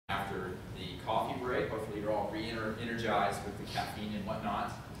coffee break. Hopefully you're all re-energized with the caffeine and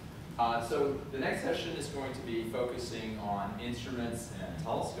whatnot. So the next session is going to be focusing on instruments and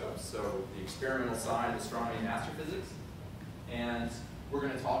telescopes, so the experimental side of astronomy and astrophysics. And we're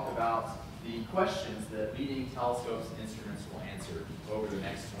going to talk about the questions that leading telescopes and instruments will answer over the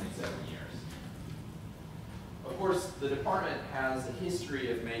next 27 years. Of course, the department has a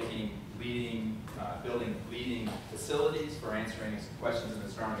history of building leading facilities for answering questions in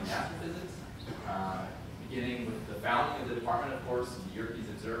astronomy and astrophysics, beginning with the founding of the department, of course, the Yerkes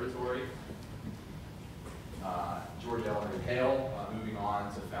Observatory. George Ellery Hale, moving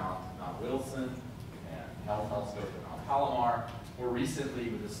on to found Mount Wilson and Hell Telescope at Mount Palomar. More recently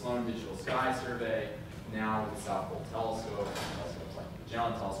with the Sloan Digital Sky Survey, now with the South Pole Telescope, telescopes like the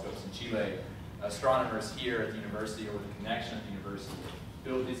Magellan telescopes in Chile. Astronomers here at the university or with a connection at the university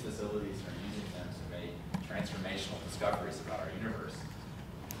build these facilities and are using them to make transformational discoveries about our universe.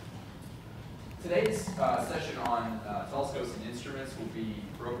 Today's session on telescopes and instruments will be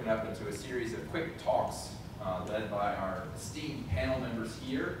broken up into a series of quick talks led by our esteemed panel members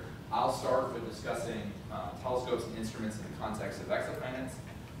here. I'll start with discussing telescopes and instruments in the context of exoplanets,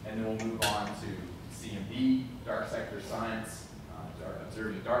 and then we'll move on to CMB, dark sector science,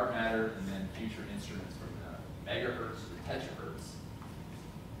 observing dark matter, and then future instruments from the megahertz to petahertz.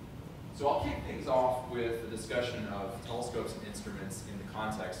 So I'll kick things off with a discussion of telescopes and instruments in the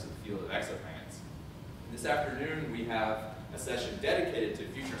context of the field of exoplanets. This afternoon we have a session dedicated to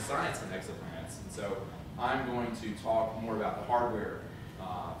future science and exoplanets, and so I'm going to talk more about the hardware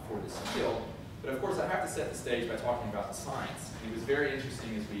for this field. But of course I have to set the stage by talking about the science. And it was very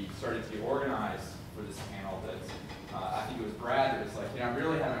interesting as we started to organize for this panel that I think it was Brad that was like, I'm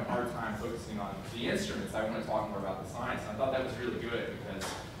really having a hard time focusing on the instruments. I want to talk more about the science. And I thought that was really good because,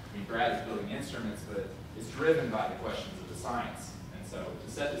 Brad is building instruments, but it's driven by the questions of the science. And so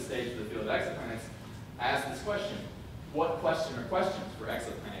to set the stage for the field of exoplanets, I asked this question: what question or questions for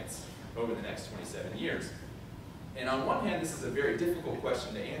exoplanets over the next 27 years? And on one hand, this is a very difficult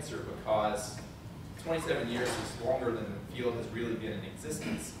question to answer because 27 years is longer than the field has really been in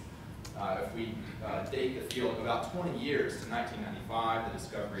existence. If we date the field about 20 years to 1995, the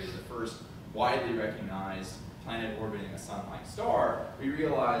discovery of the first widely recognized planet orbiting a sun-like star, we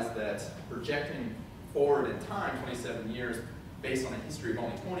realize that projecting forward in time 27 years based on a history of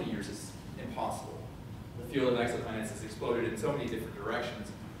only 20 years is impossible. The field of exoplanets has exploded in so many different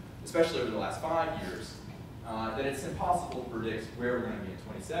directions, especially over the last 5 years, that it's impossible to predict where we're going to be in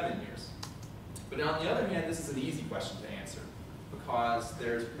 27 years. But on the other hand, this is an easy question to answer, because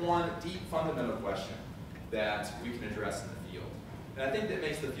there's one deep fundamental question that we can address in the field. And I think that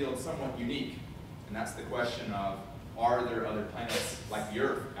makes the field somewhat unique, and that's the question of, are there other planets like the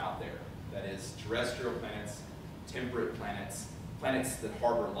Earth out there? That is, terrestrial planets, temperate planets, planets that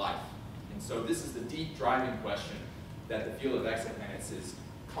harbor life. And so this is the deep driving question that the field of exoplanets is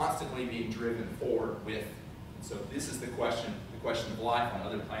constantly being driven forward with. And so this is the question of life on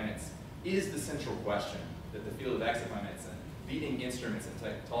other planets is the central question that the field of exoplanets and leading instruments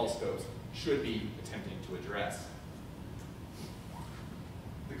and telescopes should be attempting to address.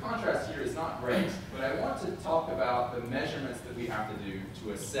 The contrast here is not great, but I want to talk about the measurements that we have to do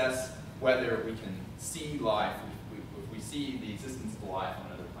to assess whether we can see life, if we see the existence of life on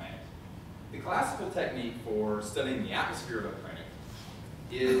another planet. The classical technique for studying the atmosphere of a planet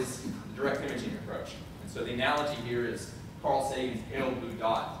is the direct imaging approach. And so the analogy here is Carl Sagan's pale blue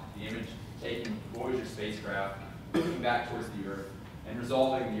dot, the image taken with the Voyager spacecraft, looking back towards the Earth and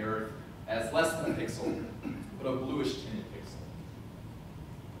resolving the Earth as less than a pixel, but a bluish tinted pixel.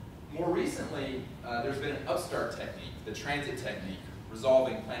 More recently, there's been an upstart technique, the transit technique,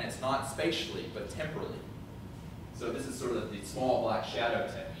 resolving planets not spatially, but temporally. So this is sort of the small black shadow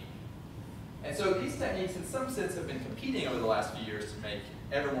technique. And so these techniques, in some sense, have been competing over the last few years to make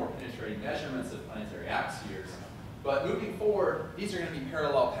ever more penetrating measurements of planetary atmospheres. But moving forward, these are going to be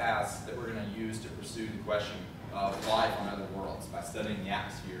parallel paths that we're going to use to pursue the question of life on other worlds by studying the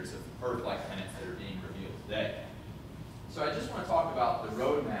atmospheres of Earth-like planets that are being revealed today. So I just want to talk about the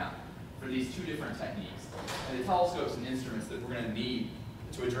roadmap for these two different techniques and the telescopes and instruments that we're going to need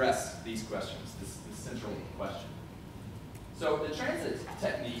to address these questions, this central question. So the transit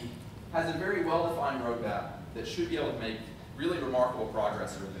technique has a very well-defined roadmap that should be able to make really remarkable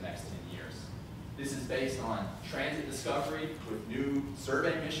progress over the next 10 years. This is based on transit discovery with new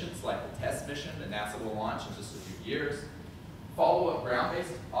survey missions like the TESS mission that NASA will launch in just a few years, follow-up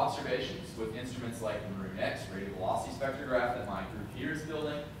ground-based observations with instruments like the Maroon-X radial velocity spectrograph that my group here is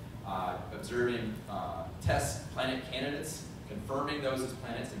building, observing TESS planet candidates, confirming those as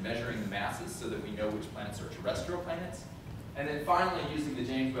planets and measuring the masses so that we know which planets are terrestrial planets, And then finally, using the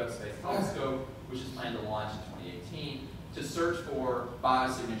James Webb Space Telescope, which is planned to launch in 2018, to search for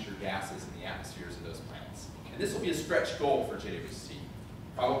biosignature gases in the atmospheres of those planets. And this will be a stretch goal for JWST.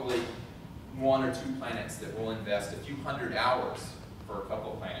 Probably 1 or 2 planets that will invest a few hundred hours for a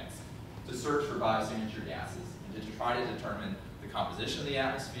couple of planets to search for biosignature gases and to try to determine the composition of the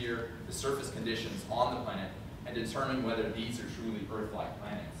atmosphere, the surface conditions on the planet, and determine whether these are truly Earth-like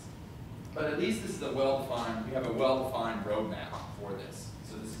planets. But at least this is we have a well-defined roadmap for this.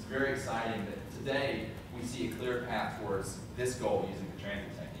 So this is very exciting that today we see a clear path towards this goal using the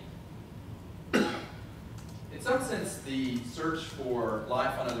transit technique. In some sense, the search for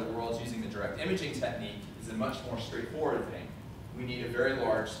life on other worlds using the direct imaging technique is a much more straightforward thing. We need a very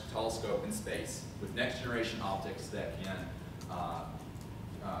large telescope in space with next-generation optics that can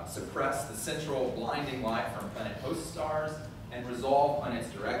suppress the central blinding light from planet host stars and resolve planets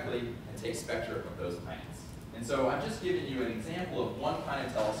directly and take spectra of those planets. And so I've just given you an example of one kind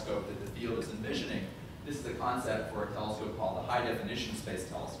of telescope that the field is envisioning. This is the concept for a telescope called the High Definition Space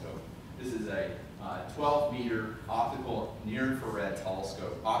Telescope. This is a 12-meter optical near-infrared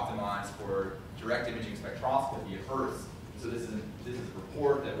telescope optimized for direct imaging spectroscopy of Earth. So this is a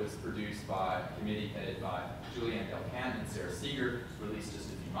report that was produced by a committee headed by Julianne Delcant and Sarah Seeger, released just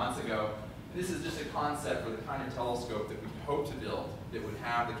a few months ago. And this is just a concept for the kind of telescope that we hope to build that would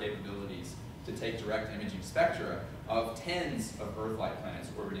have the capabilities to take direct imaging spectra of tens of Earth-like planets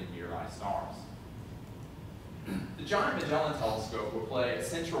orbiting nearby stars. The Giant Magellan Telescope will play a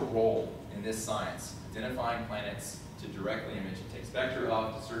central role in this science, identifying planets to directly image and take spectra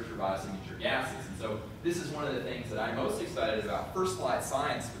of to search for biosignature gases. And so this is one of the things that I'm most excited about. First flight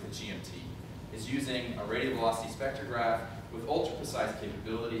science with the GMT is using a radial velocity spectrograph with ultra-precise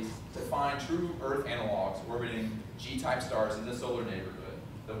capabilities to find true Earth analogs orbiting G-type stars in the solar neighborhood,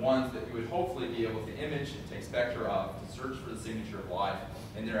 the ones that you would hopefully be able to image and take spectra of to search for the signature of life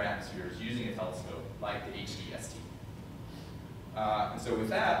in their atmospheres using a telescope like the HDST. And so with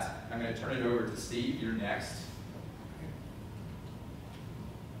that, I'm going to turn it over to Steve. You're next.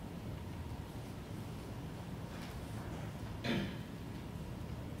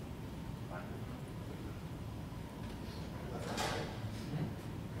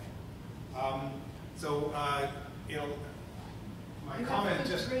 You know, my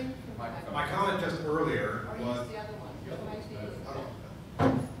comment just earlier was. Is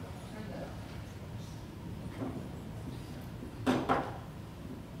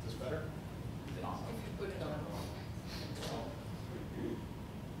this better? Put it on.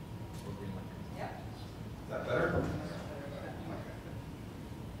 Yep. Is that better?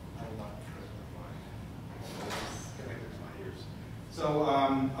 So,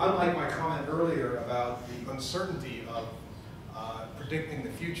 unlike my comment earlier about the uncertainty of predicting the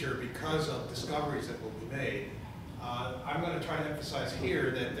future because of discoveries that will be made, I'm going to try to emphasize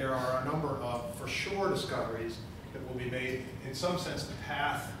here that there are a number of for sure discoveries that will be made. In some sense, the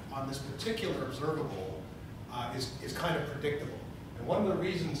path on this particular observable is kind of predictable. And one of the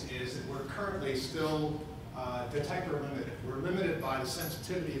reasons is that we're currently still detector limited. We're limited by the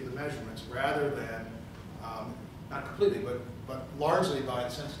sensitivity of the measurements rather than, not completely, but largely by the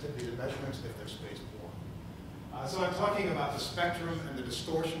sensitivity of the measurements if they're space-borne. So I'm talking about the spectrum and the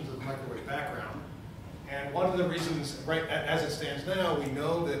distortions of the microwave background. And one of the reasons, right as it stands now, we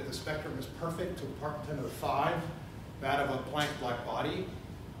know that the spectrum is perfect to part 10 to the 5, that of a Planck black body.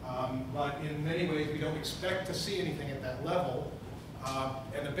 But in many ways, we don't expect to see anything at that level.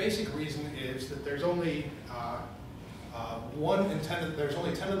 And the basic reason is that there's only there's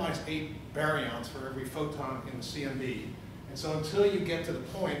only 10 to the minus 8 baryons for every photon in the CMB. And so until you get to the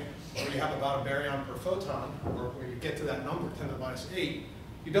point where you have about a baryon per photon, or where you get to that number, 10 to the minus 8,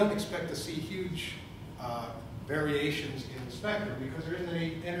 you don't expect to see huge variations in the spectrum because there isn't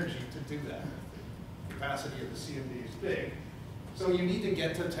any energy to do that. The capacity of the CMB is big. So you need to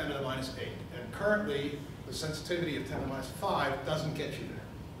get to 10 to the minus 8. And currently, the sensitivity of 10 to the minus 5 doesn't get you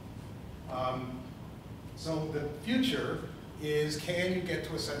there. So the future is, can you get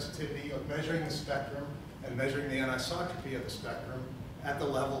to a sensitivity of measuring the spectrum and measuring the anisotropy of the spectrum at the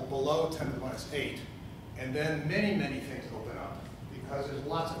level below 10 to the minus 8? And then many, many things open up because there's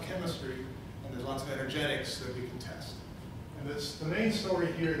lots of chemistry and there's lots of energetics that we can test. And the main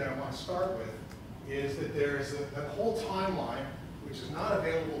story here that I want to start with is that there is a whole timeline which is not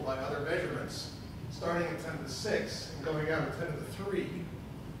available by other measurements, starting at 10 to the 6 and going down to 10 to the 3.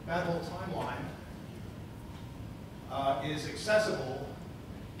 That whole timeline is accessible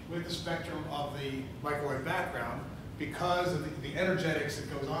with the spectrum of the microwave background because of the energetics that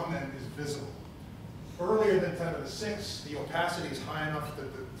goes on then is visible. Earlier than 10 to the 6, the opacity is high enough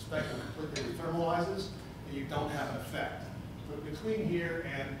that the spectrum completely thermalizes and you don't have an effect. But between here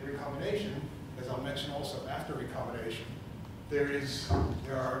and recombination, as I'll mention also after recombination, there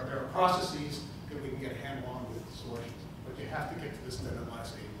are processes that we can get a handle on with distortions, but you have to get to this 10 to the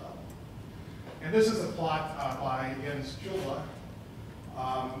minus 8 level. And this is a plot by Jens Julla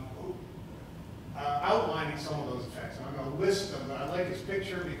outlining some of those effects. And I'm going to list them, but I like his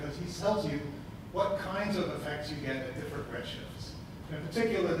picture because he tells you what kinds of effects you get at different redshifts. In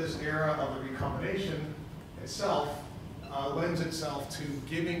particular, this era of the recombination itself lends itself to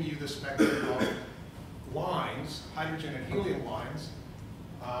giving you the spectrum of lines, hydrogen and helium lines,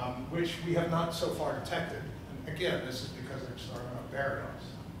 which we have not so far detected. And again, this is because they're starting on baryons.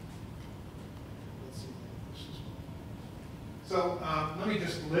 Let's see. So let me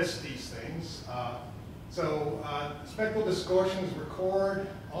just list these things. Spectral distortions record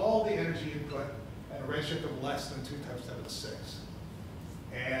all the energy input at a redshift of less than 2 times 10 to the 6.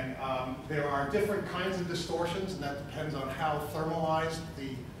 And there are different kinds of distortions, and that depends on how thermalized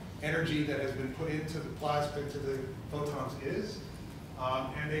the energy that has been put into the plasma, into the photons is.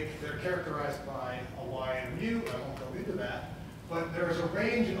 And they're characterized by a y and mu. I won't go into that. But there is a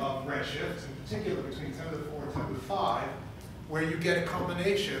range of redshifts, in particular between 10 to the 4 and 10 to the 5, where you get a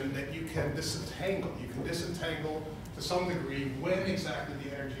combination that you can disentangle. You can disentangle to some degree when exactly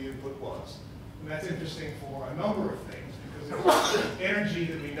the energy input was. And that's interesting for a number of things, because there's energy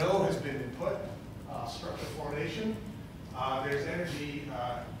that we know has been input, structure formation. There's energy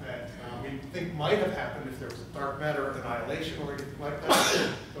that we think might have happened if there was a dark matter annihilation or anything like that.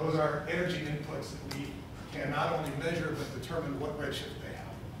 Those are energy inputs that we can not only measure, but determine what redshift they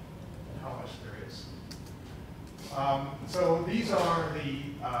have and how much there is. So these are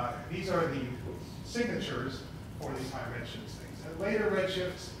the signatures for these high redshift things. At later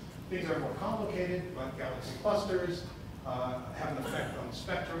redshifts, things are more complicated, but galaxy clusters have an effect on the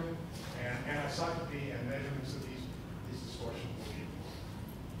spectrum, and anisotropy and measurements of these distortions will be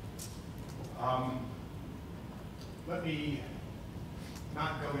important. Let me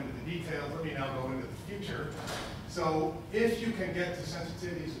not go into the details. Let me now go into the future. So if you can get to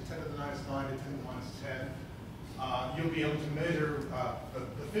sensitivities of 10 to the minus 9 to 10 to the minus 10, you'll be able to measure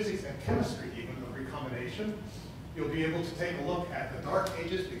the physics and chemistry even of recombination. You'll be able to take a look at the dark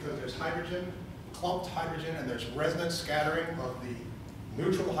ages because there's hydrogen, clumped hydrogen, and there's resonance scattering of the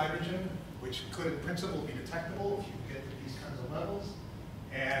neutral hydrogen, which could in principle be detectable if you get to these kinds of levels.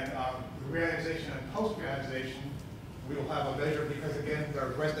 And the reionization and post-reionization, we'll have a measure because, again,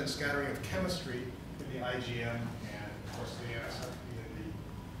 there's resonance scattering of chemistry in the IgM and, of course, the anisotropy in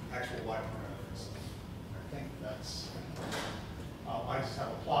the actual Y parameters. I think that's, I just have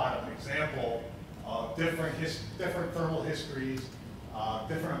a plot of an example of different thermal histories,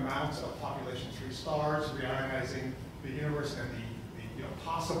 different amounts of population tree stars reionizing the universe and the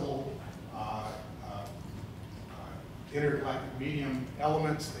possible intergalactic medium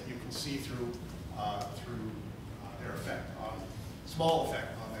elements that you can see through their effect on small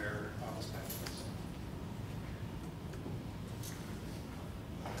effect on their spectrums.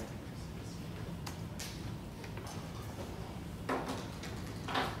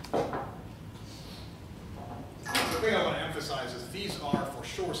 The thing I want to emphasize is these are for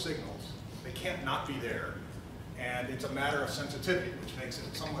sure signals. They can't not be there. And it's a matter of sensitivity, which makes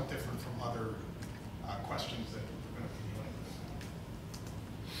it somewhat different from other questions that we're going to be dealing with.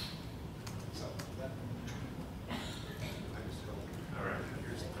 So that, I just go, all right,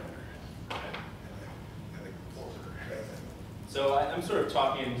 here's the printer. And the folder. So I'm sort of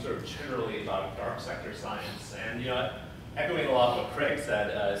talking generally about dark sector science, and echoing a lot of what Craig said,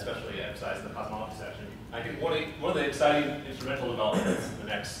 especially emphasizing the cosmology section. I think one of the exciting instrumental developments in the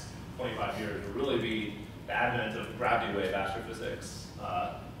next 25 years will really be the advent of gravity wave astrophysics.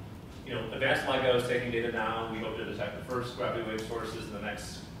 Advanced LIGO is taking data now. We hope to detect the first gravity wave sources in the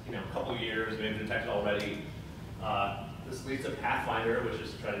next couple years. Maybe detected already. This leads to Pathfinder, which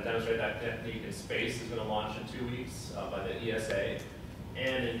is to try to demonstrate that technique in space, is going to launch in 2 weeks by the ESA.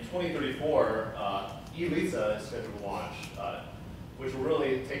 And in 2034, ELISA is scheduled to launch, which will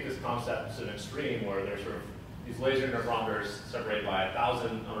really take this concept to an extreme where there's sort of these laser interferometers separated by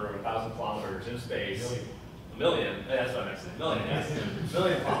 1,000 kilometers in space. A million, that's what I meant to say, million, yes. A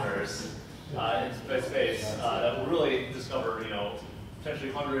million kilometers in space that will really discover,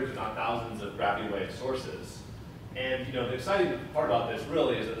 potentially hundreds, if not thousands, of gravity wave sources. And the exciting part about this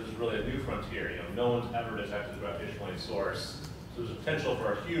really is that this is really a new frontier. No one's ever detected a gravitational wave source. So there's a potential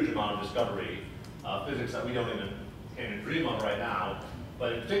for a huge amount of discovery, physics that we can't even dream of right now.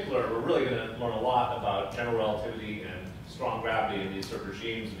 But in particular, we're really going to learn a lot about general relativity and strong gravity in these sort of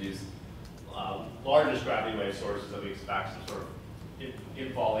regimes, these largest gravity wave sources that we expect, some sort of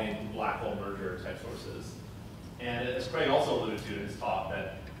infalling black hole merger type sources. And as Craig also alluded to in his talk,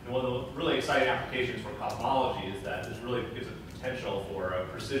 that one of the really exciting applications for cosmology is that this really gives a potential for a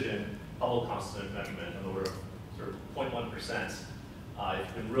precision Hubble constant measurement on the order of sort of 0.1%. If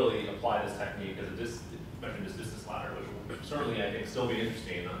you can really apply this technique as a measuring this distance ladder, which will certainly, I think, still be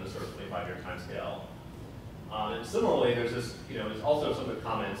interesting on this sort of 25-year time scale. And similarly, there's this, there's also some of the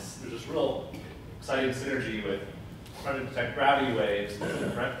comments, there's this real exciting synergy with trying to detect gravity waves with the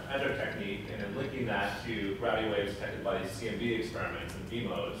Eckhardt technique, and then linking that to gravity waves detected by these CMB experiments and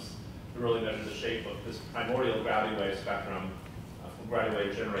BMOs to really measure the shape of this primordial gravity wave spectrum from gravity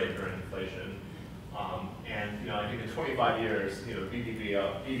waves generated during inflation. And I think in 25 years,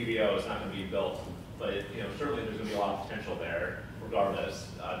 BBBO is not going to be built, but certainly there's going to be a lot of potential there, regardless,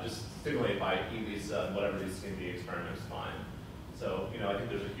 just stimulated by whatever these CMB experiments find. So I think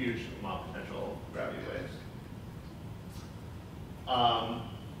there's a huge amount of potential gravity waves.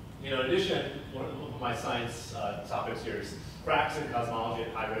 In addition, one of my science topics here is cracks in cosmology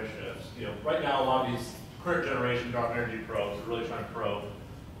at high redshifts. Right now, a lot of these current generation dark energy probes are really trying to probe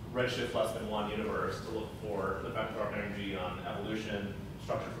redshift less than 1 universe to look for the effect of dark energy on evolution,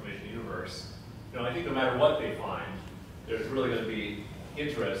 structure formation universe. I think no matter what they find, there's really going to be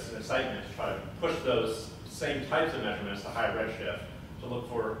interest and excitement to try to push those same types of measurements to higher redshift to look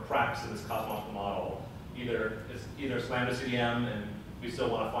for cracks in this cosmological model. Either it's lambda CDM and we still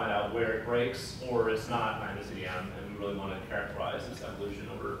want to find out where it breaks, or it's not lambda CDM and we really want to characterize its evolution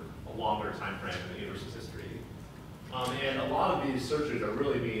over a longer time frame in the universe's history. And a lot of these searches are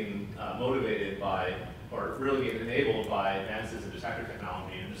really being motivated by, or really being enabled by advances in detector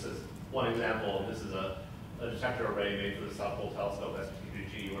technology. And just as one example, this is a detector array made for the South Pole Telescope,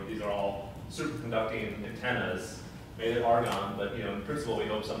 SPTG, where these are all superconducting antennas made of argon, but in principle we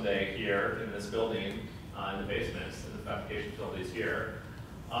hope someday here in this building, in the basements, in the fabrication facilities here,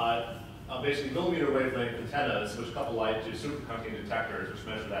 basically millimeter wavelength antennas which couple light to superconducting detectors which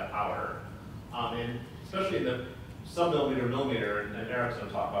measure that power. And especially in the sub-millimeter, millimeter, and Eric's going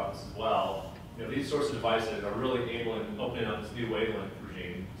to talk about this as well, these sorts of devices are really opening up this new wavelength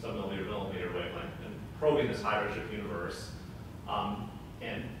regime, sub-millimeter, millimeter wavelength, and probing this high redshift universe.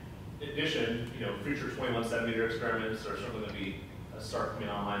 And in addition, future 21 centimeter experiments are certainly going to start coming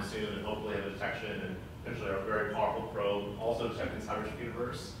online soon, and hopefully have a detection and potentially a very powerful probe also detecting this high redshift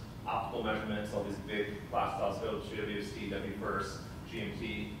universe. Optical measurements, all these big glass telescopes, GWST, WFIRST,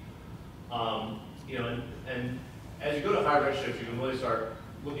 GMT. And as you go to high redshift, you can really start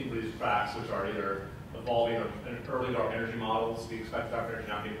looking for these cracks, which are either evolving or in early dark energy models. We expect dark energy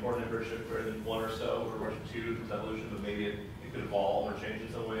not to be important in redshift greater than 1 or so, or redshift 2 in evolution, but maybe it could evolve or change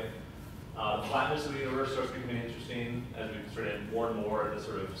in some way. The flatness of the universe starts becoming interesting as we sort of more and more at the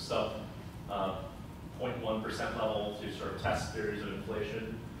sort of sub 0.1% level to sort of test theories of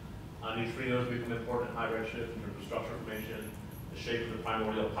inflation. Neutrinos become important in high redshift in terms of structure formation. The shape of the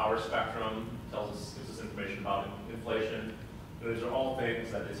primordial power spectrum gives us information about inflation. Those are all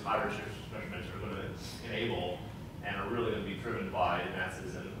things that these high redshift measurements are going to enable and are really going to be driven by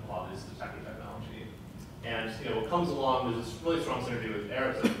advances in a lot of this detector technology. And what comes along, there's this really strong synergy with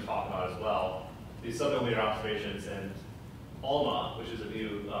Eric's that we talked about as well. These sub-millimeter observations and ALMA, which is a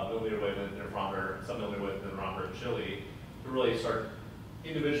new millimeter wavelength interferometer, sub-millimeter wavelength interferometer in Chile, to really start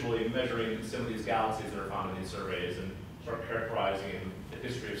individually measuring some of these galaxies that are found in these surveys and start characterizing the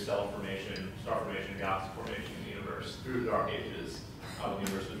history of stellar formation, star formation, galaxy formation in the universe through the dark ages when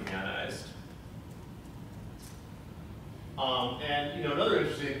the universe was organized. And another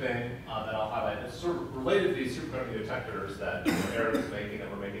interesting thing that I'll highlight is sort of related to these superconducting detectors that Eric is making, that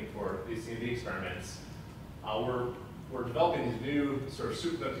we're making for these CMB experiments. We're developing these new sort of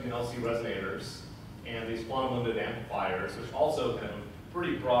superconducting LC resonators and these quantum limited amplifiers, which also have a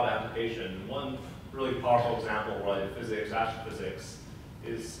pretty broad application. One really powerful example related to physics, astrophysics,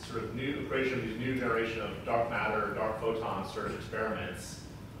 is sort of the creation of these new generation of dark matter, dark photon search experiments,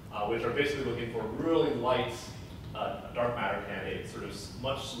 which are basically looking for really light dark matter candidates, sort of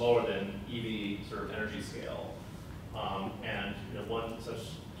much slower than EV sort of energy scale. And one such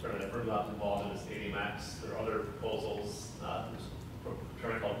experiment I've heard about involved in is A&Aph. There are other proposals. There's a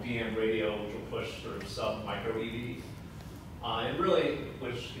experiment called DM radio, which will push sort of sub-micro EV. And really,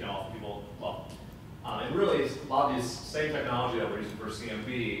 which people love. And really, a lot of these same technology that we're using for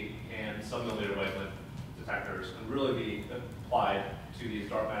CMB and sub-millimeter wavelength detectors can really be applied to these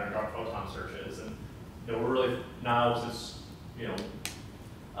dark matter, dark photon searches. And we're really now, since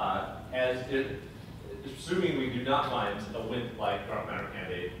assuming we do not find a WIMP-like dark matter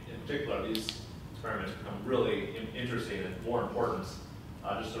candidate in particular, these experiments become really interesting and more important,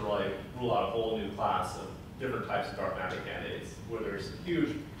 just to really rule out a whole new class of different types of dark matter candidates, where there's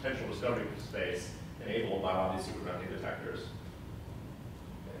huge potential discovery space enabled by a lot of these superconducting detectors.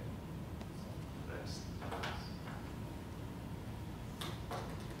 Okay. Next.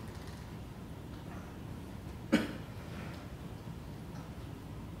 I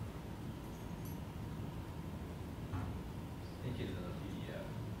think it is in the PDF.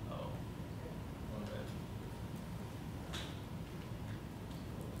 Oh. One bit.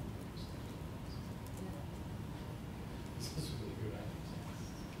 This is really good.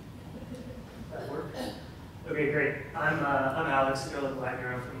 That work? Okay, great. I'm Alex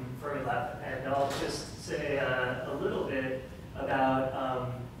Wagner. I'm from Fermilab, and I'll just say a little bit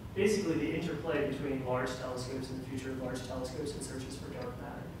about basically the interplay between large telescopes and the future of large telescopes and searches for dark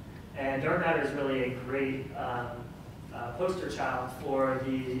matter. And dark matter is really a great poster child for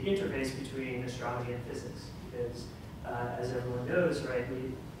the interface between astronomy and physics, because as everyone knows, right,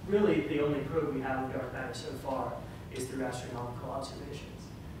 the only probe we have of dark matter so far is through astronomical observations.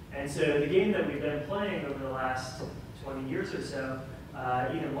 And so the game that we've been playing over the last 20 years or so,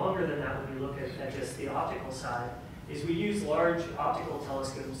 even longer than that when we look at just the optical side, is we use large optical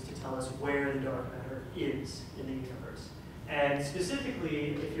telescopes to tell us where the dark matter is in the universe. And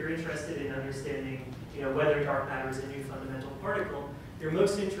specifically, if you're interested in understanding whether dark matter is a new fundamental particle, you're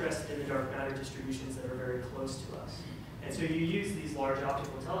most interested in the dark matter distributions that are very close to us. And so you use these large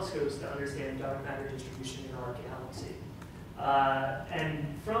optical telescopes to understand dark matter distribution in our galaxy. And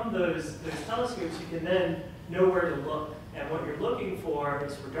from those telescopes, you can then know where to look. And what you're looking for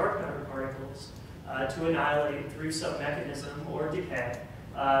is for dark matter particles to annihilate through some mechanism or decay,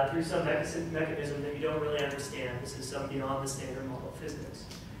 through some mechanism that you don't really understand. This is some beyond the standard model of physics.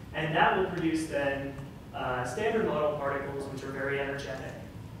 And that will produce then standard model particles, which are very energetic.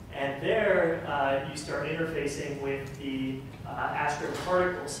 And there you start interfacing with the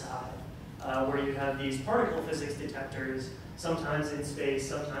astroparticle side, where you have these particle physics detectors, sometimes in space,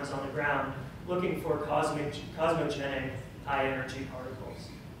 sometimes on the ground, looking for cosmogenic high-energy particles.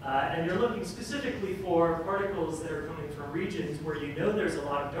 And you're looking specifically for particles that are coming from regions where you know there's a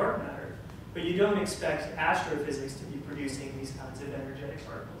lot of dark matter, but you don't expect astrophysics to be producing these kinds of energetic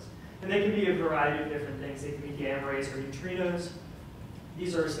particles. And they can be a variety of different things. They can be gamma rays or neutrinos.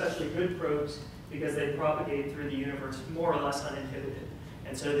 These are especially good probes because they propagate through the universe more or less uninhibited.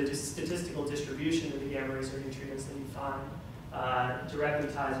 And so the statistical distribution of the gamma rays or neutrinos that you find directly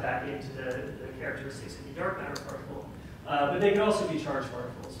ties back into the characteristics of the dark matter particle. But they can also be charged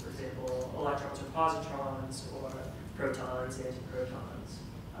particles, for example, electrons or positrons, or protons, antiprotons,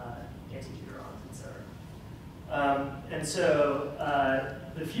 antideutrons, etc. And so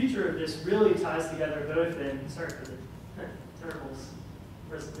the future of this really ties together both in, sorry for the terrible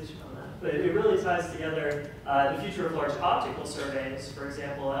resolution on that, but it really ties together the future of large optical surveys, for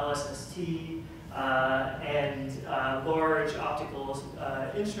example, LSST, and large optical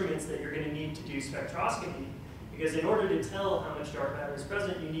instruments that you're going to need to do spectroscopy. Because in order to tell how much dark matter is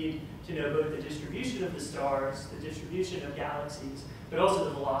present, you need to know both the distribution of the stars, the distribution of galaxies, but also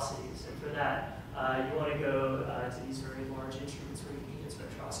the velocities. And for that, you want to go to these very large instruments where you can get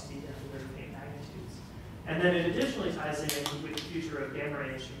spectroscopy down to very faint magnitudes. And then it additionally ties in with the future of gamma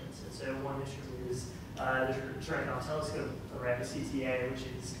ray instruments. And so one instrument is the Triangle Telescope Array, CTA, which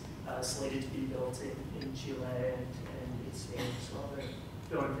is slated to be built in Chile and in Spain as well.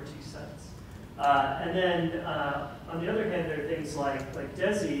 They're going for 2 sites. And then on the other hand, there are things like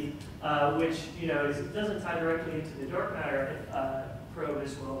DESI, which doesn't tie directly into the dark matter probe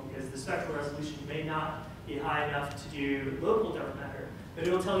as well, because the spectral resolution may not be high enough to do local dark matter, but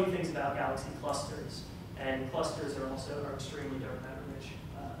it will tell you things about galaxy clusters, and clusters are also extremely dark matter rich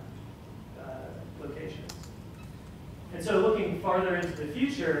locations. And so looking farther into the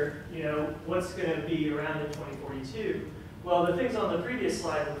future, what's going to be around in 2042? Well, the things on the previous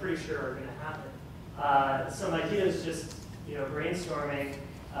slide we're pretty sure are going to happen. Some ideas just brainstorming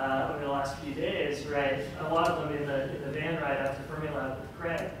over the last few days, right? A lot of them in the van ride out to Fermilab with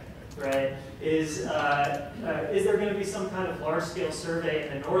Craig, right? Is there going to be some kind of large-scale survey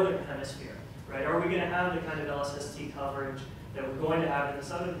in the northern hemisphere, right? Are we going to have the kind of LSST coverage that we're going to have in the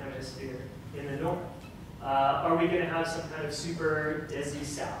southern hemisphere in the north? Are we going to have some kind of super DESI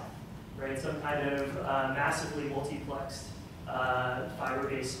south, right? Some kind of massively multiplexed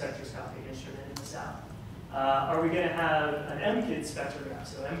fiber-based spectroscopic instrument in the south? Are we going to have an MKID spectrograph?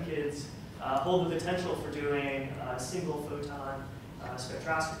 So MKIDs hold the potential for doing single photon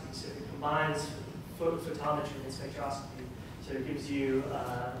spectroscopy. So it combines photometry and spectroscopy. So it gives you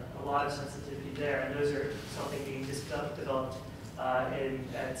a lot of sensitivity there. And those are something being developed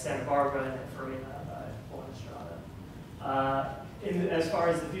at Santa Barbara and at Fermilab Strada. As far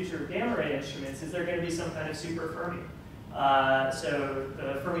as the future of gamma ray instruments, is there going to be some kind of super Fermi? So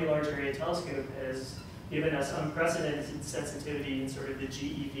the Fermi Large Area Telescope has given us unprecedented sensitivity in sort of the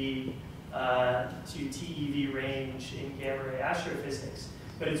GeV to TeV range in gamma ray astrophysics,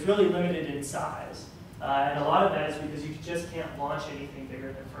 but it's really limited in size. And a lot of that is because you just can't launch anything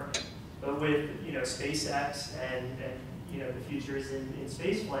bigger than Fermi. But with SpaceX and the future is in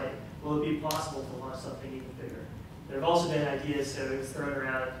space flight, will it be possible to launch something even bigger? There have also been ideas, so it's thrown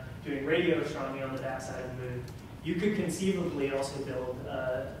around, doing radio astronomy on the backside of the moon. You could conceivably also build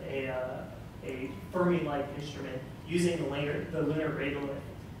a Fermi-like instrument using the lunar regolith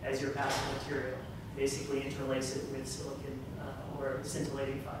as your passive material. Basically interlace it with silicon or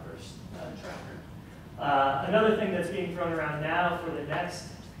scintillating fibers tracker. Another thing that's being thrown around now for the next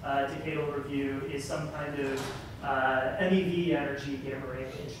decadal review is some kind of MEV energy gamma ray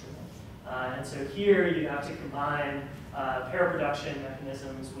instrument. And so here you have to combine paraproduction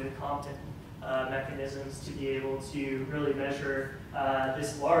mechanisms with Compton mechanisms to be able to really measure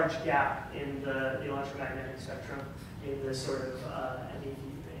this large gap in the electromagnetic spectrum in this sort of MEV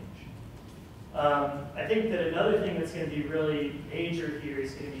range. I think that another thing that's going to be really major here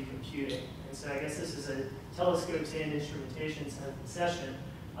is going to be computing. And so I guess this is a telescope-to-end instrumentation session.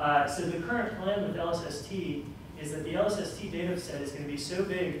 So the current plan with LSST is that the LSST data set is going to be so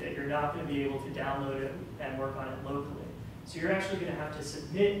big that you're not going to be able to download it and work on it locally. So you're actually going to have to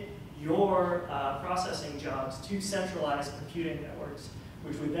submit your processing jobs to centralized computing networks,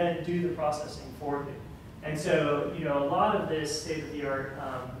 which would then do the processing for you. And so, a lot of this state-of-the-art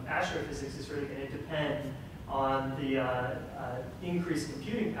astrophysics is really going to depend on the increased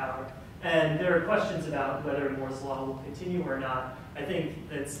computing power. And there are questions about whether Moore's law will continue or not. I think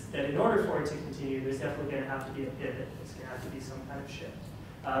that in order for it to continue, there's definitely going to have to be a pivot. It's going to have to be some kind of shift.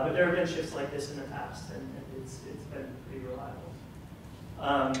 But there have been shifts like this in the past, and it's been pretty reliable.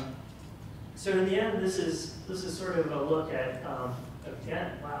 So in the end, this is sort of a look at,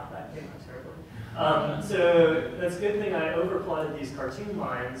 again, wow, that came out terribly. So that's a good thing I overplotted these cartoon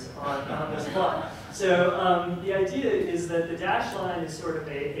lines on this plot. So the idea is that the dashed line is sort of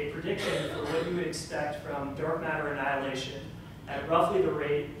a prediction for what you would expect from dark matter annihilation at roughly the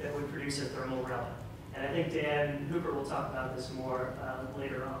rate that would produce a thermal relic. And I think Dan Hooper will talk about this more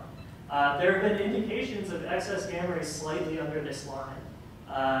later on. There have been indications of excess gamma rays slightly under this line,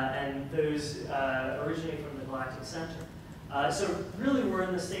 and those originate from the galactic center. So really we're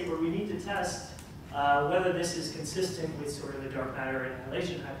in the state where we need to test whether this is consistent with sort of the dark matter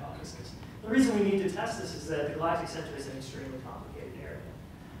annihilation hypothesis. The reason we need to test this is that the galactic center is an extremely complicated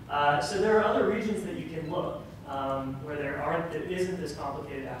area. So there are other regions that you can look where there isn't this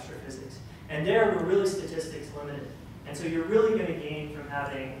complicated astrophysics. And there we're really statistics limited. And so you're really going to gain from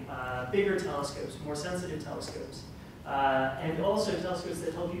having bigger telescopes, more sensitive telescopes, and also telescopes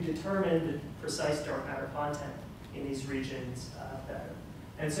that help you determine the precise dark matter content in these regions better.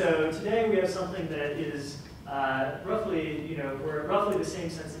 And so today we have something that is roughly, we're at roughly the same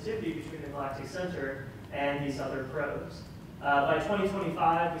sensitivity between the galactic center and these other probes. By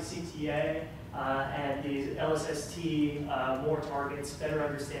 2025 with CTA and the LSST, more targets, better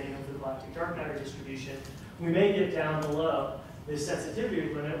understanding of the galactic dark matter distribution, we may get down below this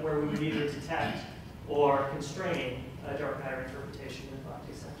sensitivity limit where we would either detect or constrain a dark matter interpretation in the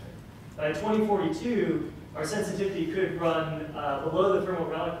galactic center. By 2042, our sensitivity could run below the thermal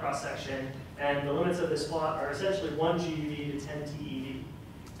relic cross-section, and the limits of this plot are essentially 1 GeV to 10 TeV.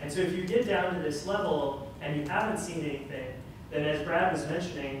 And so if you get down to this level and you haven't seen anything, then as Brad was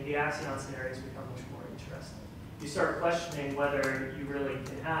mentioning, the axion scenarios become much more interesting. You start questioning whether you really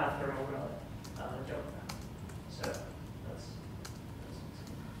can have thermal relic dark matter. So that's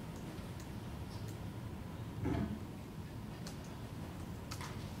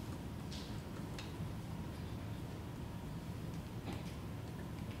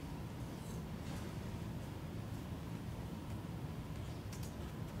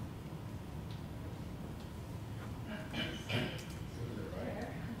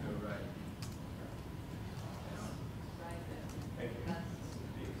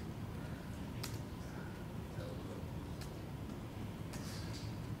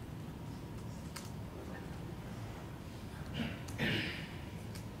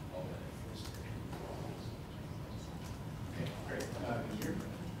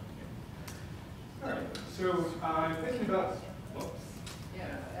So I'm thinking about, Yeah,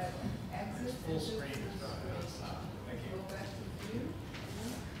 exit. full screen. Thank you. Go back to view.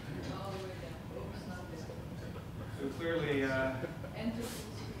 All the way down. Oops, not this. So clearly, Enter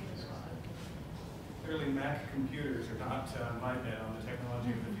full screen as well. clearly Mac computers are not my bet on the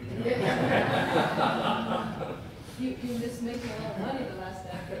technology of the future. Yeah. You missed making a lot of money the last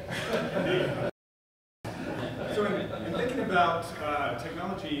decade. So in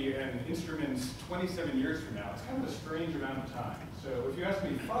instruments 27 years from now, it's kind of a strange amount of time. So if you ask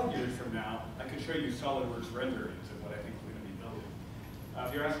me 5 years from now, I can show you SolidWorks renderings of what I think we're going to be building.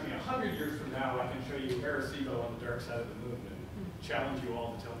 If you're asking me 100 years from now, I can show you Arecibo on the dark side of the moon and challenge you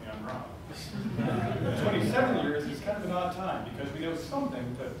all to tell me I'm wrong. 27 years is kind of an odd time because we know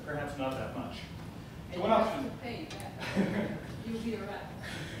something, but perhaps not that much. So And one you have option. to pay that. You'll be around.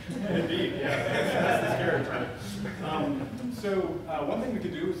 Indeed, yeah, that's the scary part. One thing we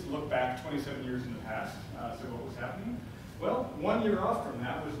could do is look back 27 years in the past. So what was happening? Well, 1 year off from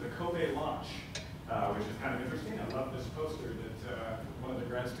that was the Kobe launch, which is kind of interesting. I love this poster that one of the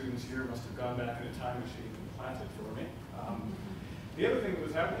grad students here must have gone back in a time machine and planted for me. The other thing that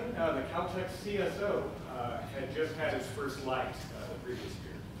was happening, the Caltech CSO had just had its first light the previous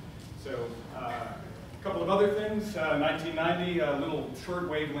year. So a couple of other things. 1990, a little short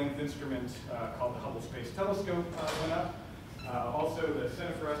wavelength instrument called the Hubble Space Telescope went up. Also, the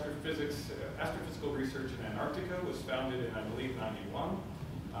Center for Astrophysical Research in Antarctica was founded in, I believe, 91.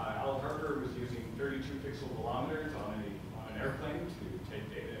 Al Harper was using 32 pixel bolometers on an airplane to take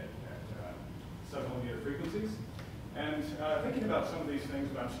data at submillimeter frequencies. And thinking about some of these things,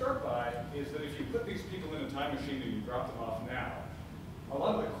 what I'm struck by is that if you put these people in a time machine and you drop them off now, a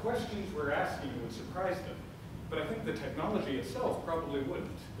lot of the questions we're asking would surprise them. But I think the technology itself probably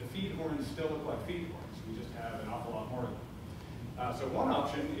wouldn't. The feed horns still look like feed horns. We just have an awful lot more of them. So one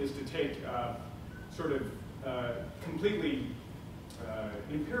option is to take completely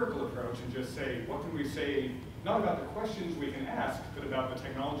empirical approach and just say, what can we say, not about the questions we can ask, but about the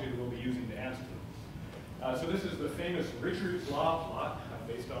technology that we'll be using to answer them. So this is the famous Richard's Law plot,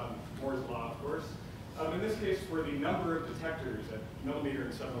 based on Moore's Law, of course. In this case, for the number of detectors at millimeter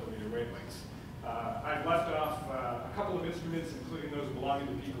and submillimeter wavelengths. I've left off a couple of instruments, including those belonging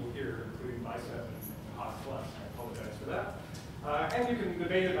to people here, including BICEP and Hot Plus. I apologize for that. And you can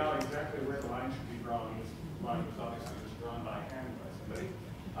debate about exactly where the line should be drawn. This line was obviously just drawn by hand by somebody.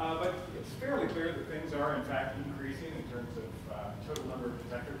 But it's fairly clear that things are, in fact, increasing in terms of total number of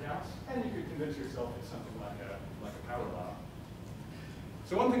detector counts. And you could convince yourself it's something like a power law.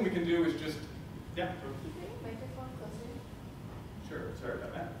 So one thing we can do is just, yeah? Can you bring your microphone closer? Sure, sorry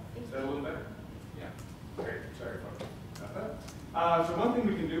about that. Is that a little better? Yeah. Great, sorry about that. So one thing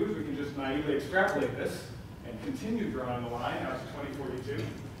we can do is we can just naively extrapolate this and continue drawing the line out to 2042.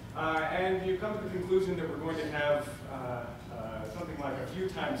 And you come to the conclusion that we're going to have something like a few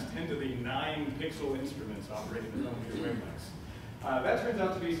times 10 to the 9 pixel instruments operating at millimeter wavelengths. That turns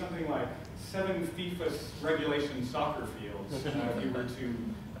out to be something like 7 FIFA regulation soccer fields if you were to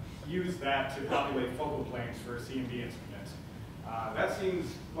use that to populate focal planes for a CMB instrument. That seems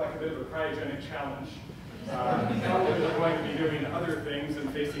like a bit of a cryogenic challenge. Probably we're going to be doing other things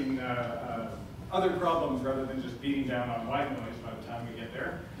and facing other problems rather than just beating down on white noise by the time we get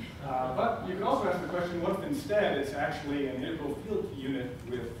there. But you can also ask the question, what if instead it's actually an integral field unit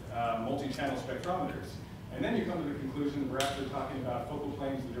with multi-channel spectrometers? And then you come to the conclusion that we're actually talking about focal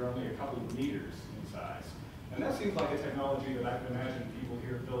planes that are only a couple of meters in size. And that seems like a technology that I can imagine people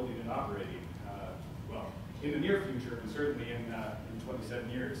here building and operating, well, in the near future and certainly in 27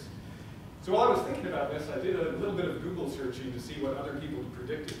 years. So while I was thinking about this, I did a little bit of Google searching to see what other people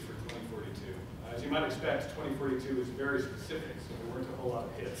predicted for 2042. As you might expect, 2042 is very specific, so there weren't a whole lot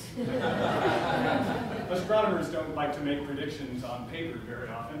of hits. Astronomers don't like to make predictions on paper very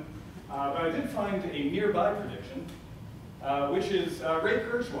often, but I did find a nearby prediction, which is Ray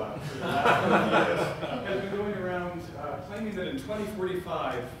Kurzweil for the last 20 years has been going around claiming that in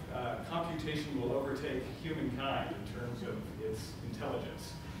 2045, computation will overtake humankind in terms of its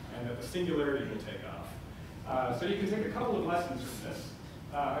intelligence, and that the singularity will take off. So you can take a couple of lessons from this.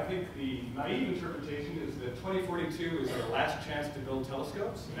 I think the naive interpretation is that 2042 is our last chance to build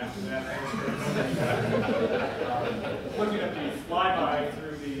telescopes, and after that, looking at the flyby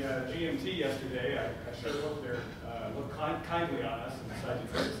through the GMT yesterday, I sure hope they're look kindly on us and decide to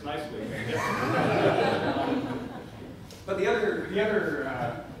treat us nicely. But the other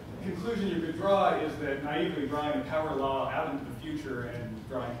conclusion you could draw is that naively drawing a power law out into the future and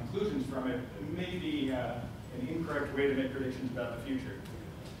drawing conclusions from it may be an incorrect way to make predictions about the future.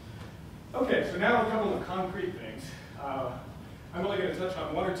 Okay, so now a couple of concrete things. I'm only going to touch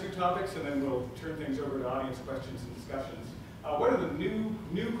on one or two topics, and then we'll turn things over to audience questions and discussions. What are the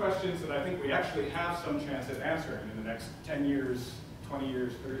new questions that I think we actually have some chance at answering in the next 10 years, 20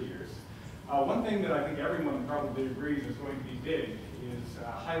 years, 30 years? One thing that I think everyone probably agrees is going to be big is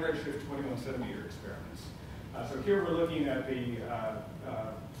high redshift 21 centimeter experiments. So here we're looking at the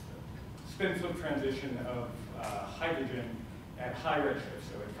spin-flip transition of hydrogen at high redshift,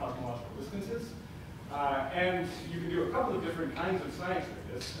 so at cosmological distances. And you can do a couple of different kinds of science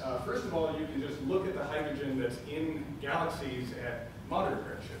with this. First of all, you can just look at the hydrogen that's in galaxies at moderate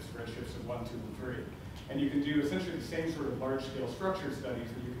redshifts of 1, 2, and 3. And you can do essentially the same sort of large-scale structure studies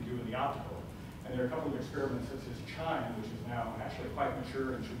that you can do in the optical. And there are a couple of experiments such as CHIME, which is now actually quite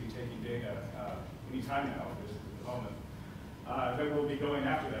mature and should be taking data any time now at this moment, that will be going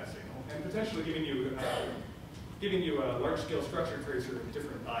after that signal and potentially giving you a large-scale structure tracer with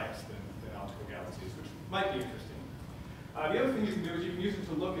different bias than optical galaxies, which might be interesting. The other thing you can do is you can use it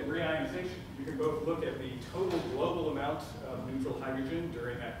to look at reionization. You can both look at the total global amount of neutral hydrogen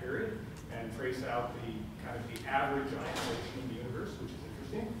during that period and trace out the kind of the average ionization in the universe, which is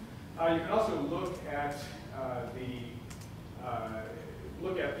interesting. You can also look at the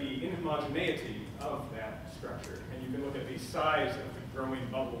inhomogeneity of that structure, and you can look at the size of the growing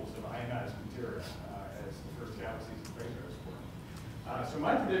bubbles of ionized material as the first galaxies and quasars form. So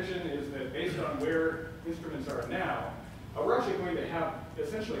my prediction is that based on where instruments are now, we're actually going to have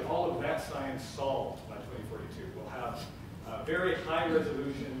essentially all of that science solved by 2042. We'll have very high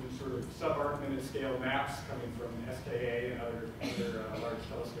resolution, sort of sub-arc minute scale maps coming from SKA and other large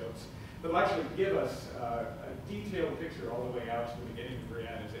telescopes that will actually give us a detailed picture all the way out to the beginning of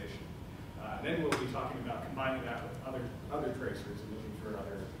reionization. And then we'll be talking about combining that with other tracers and looking for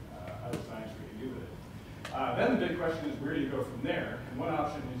other science we can do with it. Then the big question is, where do you go from there? And one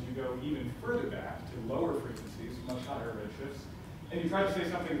option is you go even further back to lower frequencies, much higher redshifts, and you try to say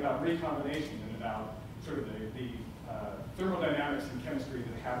something about recombination and about sort of the thermodynamics and chemistry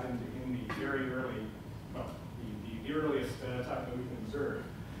that happened in the very early, well, the earliest time that we can observe.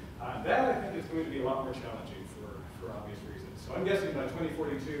 That, I think, is going to be a lot more challenging for obvious reasons. So I'm guessing by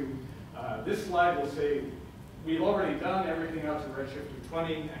 2042, this slide will say, we've already done everything out to redshift of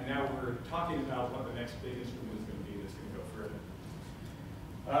 20, and now we're talking about what the next big instrument is going to be that's going to go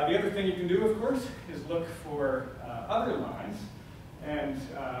further. The other thing you can do, of course, is look for other lines. And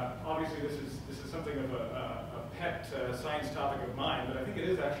obviously, this is something of a pet science topic of mine, but I think it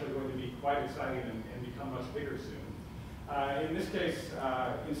is actually going to be quite exciting and become much bigger soon. In this case,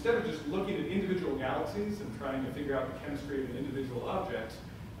 instead of just looking at individual galaxies and trying to figure out the chemistry of an individual object,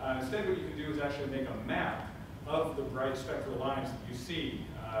 instead what you can do is actually make a map of the bright spectral lines that you see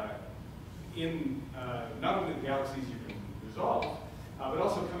in not only the galaxies you can resolve, but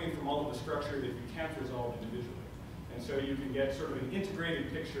also coming from all of the structure that you can't resolve individually. And so you can get sort of an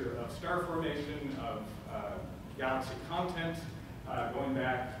integrated picture of star formation, of galaxy content, going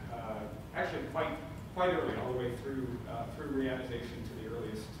back actually quite early, all the way through reionization to the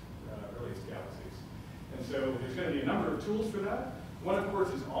earliest galaxies. And so there's going to be a number of tools for that. One, of course,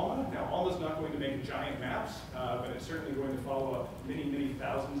 is ALMA. Now, ALMA is not going to make giant maps, but it's certainly going to follow up many, many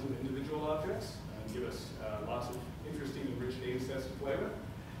thousands of individual objects and give us lots of interesting and rich data sets to play with.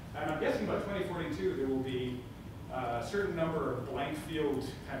 And I'm guessing by 2042 there will be a certain number of blank field,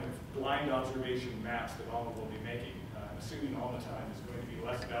 kind of blind observation maps that ALMA will be making, assuming ALMA time is going to be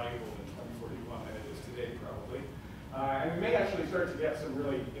less valuable than 2041 than it is today, probably. And we may actually start to get some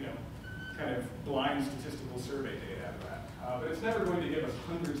really, kind of blind statistical survey data out of that. But it's never going to give us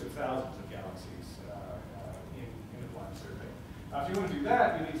hundreds of thousands of galaxies in a blind survey. If you want to do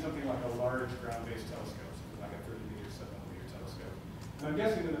that, you need something like a large ground-based telescope, something like a 30-meter, 7-meter telescope. And I'm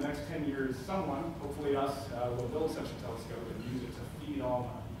guessing in the next 10 years, someone, hopefully us, will build such a telescope and use it to feed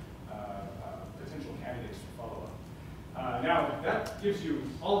all potential candidates for follow-up. Now, that gives you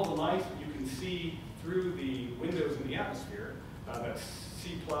all of the lines that you can see through the windows in the atmosphere. That's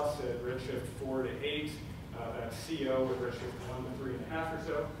C plus at redshift 4 to 8. That's CO at redshift 1 to 3.5 or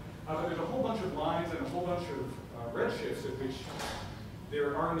so. But there's a whole bunch of lines and a whole bunch of redshifts at which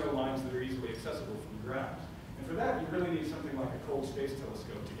there are no lines that are easily accessible from the ground. And for that, you really need something like a cold space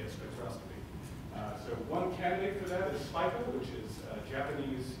telescope to get spectroscopy. So one candidate for that is SPICA, which is a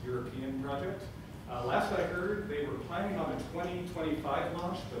Japanese-European project. Last I heard, they were planning on a 2025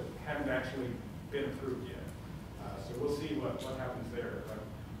 launch, but haven't actually been approved yet. So we'll see what happens there. But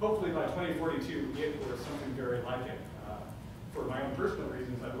hopefully by 2042, it or something very like it. For my own personal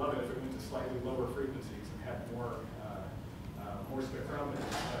reasons, I'd love it if it went to slightly lower frequencies and had more spectrometers.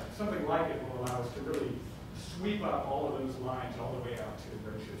 Something like it will allow us to really sweep up all of those lines all the way out to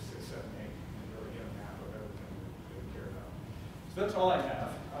redshift 6, 7, 8, and really get a map of everything that we care about. So that's all I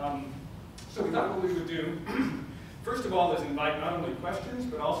have. So we thought what we would do, first of all, is invite not only questions,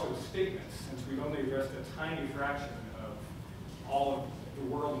 but also statements, since we've only addressed a tiny fraction of all of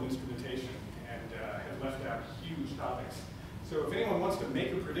the world of instrumentation and have left out huge topics. So if anyone wants to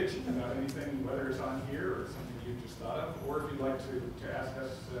make a prediction about anything, whether it's on here or something you've just thought of, or if you'd like to ask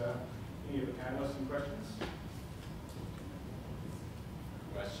us any of the panelists some questions.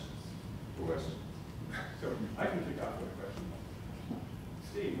 Questions? So I can kick off with a question.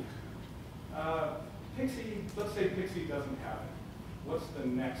 Steve, Pixie, let's say Pixie doesn't happen. What's the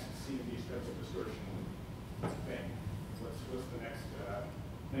next CMB spectral distortion thing? What's the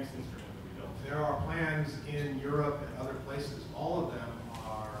next instrument that we built? There are plans in Europe and other places. All of them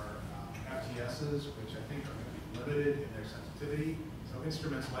are FTSs, which I think are going to be limited in their sensitivity. So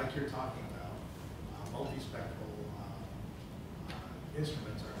instruments like you're talking about, multispectral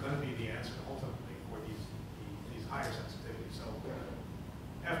instruments are going to be the answer ultimately for these higher sensitivities. So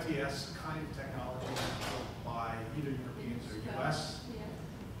FTS kind of technology built by either Europeans or US. Yeah.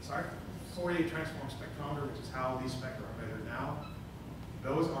 Sorry? Fourier transform spectrometer, which is how these spectra are measured now.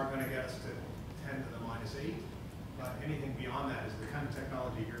 Those are going to get us to 10 to the -8. But anything beyond that is the kind of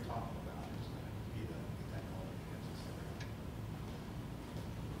technology you're talking about is going to be the technology that gets us there.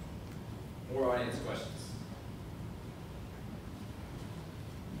 More audience questions.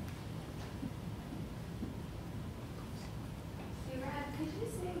 Hey, Brad, could you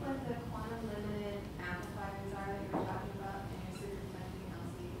say what the quantum limited amplifiers are that you were talking about in your superconducting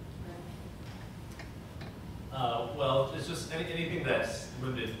LC? Well, it's just anything that's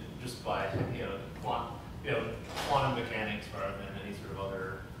limited just by quantum mechanics rather than any sort of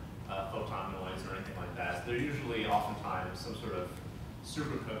other photon noise or anything like that. They're usually oftentimes some sort of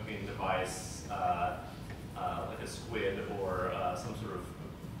superconducting device, like a squid or some sort of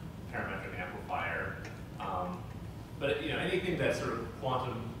parametric amplifier. But anything that's sort of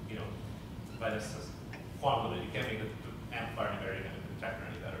quantum, by this quantum limited, you can't make the amplifier any better, you can't make the detector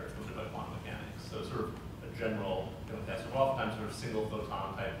any better. It's limited by quantum mechanics. So sort of a general test. So oftentimes sort of single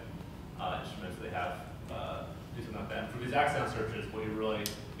photon type instruments they have do something like that. And for these axion searches, what you really,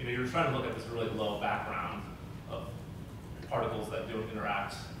 you're trying to look at this really low background of particles that don't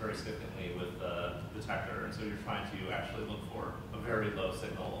interact very significantly with the detector, and so you're trying to actually look for a very low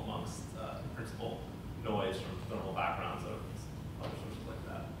signal amongst principal noise from thermal backgrounds of other sources like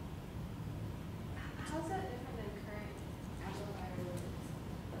that. How's that different than current amplifier limits?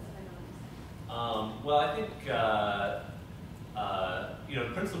 That's what I don't understand. Well, I think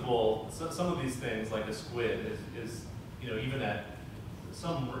in principle, some of these things, like a squid, is even at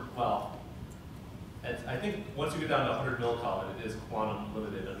some I think once you get down to 100 millikelvin, it is quantum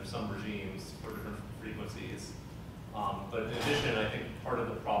limited under some regimes for different frequencies. But in addition, I think part of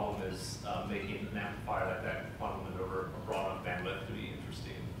the problem is making an amplifier like that quantum limited over a broad enough bandwidth to be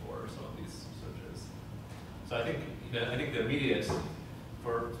interesting for some of these searches. So I think the immediate,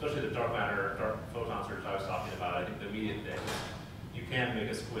 especially the dark matter, dark photon search I was talking about, I think the immediate thing is you can make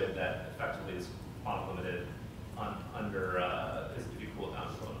a squid that effectively is quantum limited under if you cool it down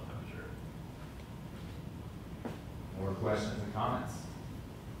to low enough temperature. More questions and comments?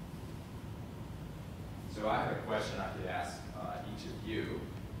 So I have a question I could ask each of you.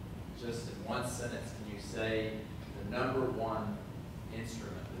 Just in one sentence, can you say the #1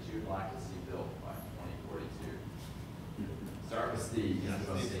 instrument that you'd like to see built by 2042? Start with Steve.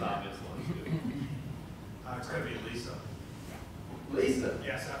 Steve's the obvious one. It's going to be Lisa. Lisa.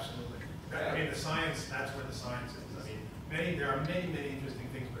 Yes, absolutely. I mean, the science, that's where the science is. I mean, there are many, many interesting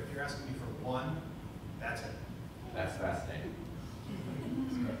things, but if you're asking me for one, that's it. That's fascinating.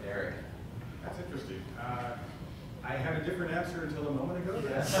 Eric. That's interesting. I had a different answer until a moment ago.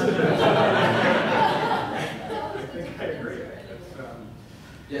 I think I agree.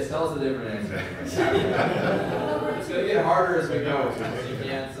 Yes, tell us a different answer. It's going to get harder as we go. You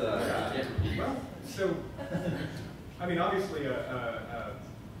can't repeat. Well, so, I mean, obviously a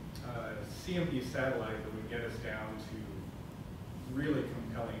CMB satellite that would get us down to really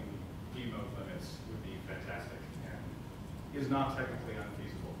compelling D-mode limits would be fantastic, and is not technically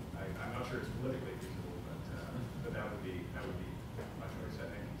unfeasible. I'm not sure it's politically feasible, but that would be my choice, I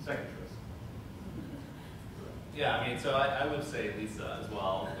think. Second choice. Yeah, I mean, so I would say Lisa as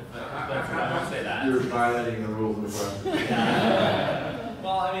well. I would say that. You're violating the rules of the question. Yeah.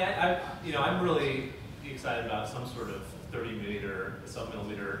 Well, I mean, I'm really excited about some sort of 30-millimeter,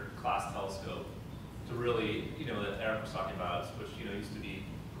 sub-millimeter class telescope to really, that Eric was talking about, which used to be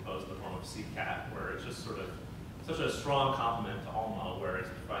proposed in the form of CCAT, where it's just sort of such a strong complement to ALMA, where it's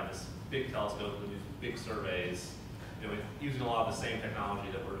providing this big telescope with these big surveys, using a lot of the same technology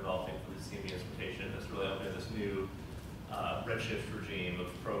that we're developing for the CMB instrumentation. That's really opening this new redshift regime of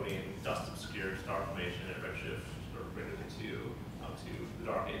probing dust-obscured star formation at redshift or greater than 2 up to the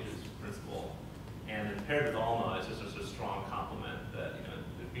dark ages principle. And then paired with ALMA, it's just a strong complement that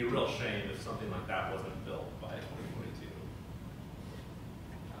it'd be a real shame if something like that wasn't built by 2022.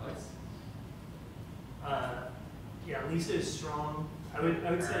 Alex? Yeah, Lisa is strong. I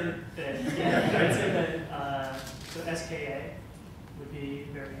would say that so SKA would be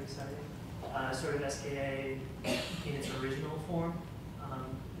very exciting. sort of SKA in its original form.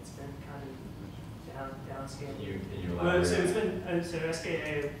 It's been kind of downscaled. Can you Well, elaborate? so it's been so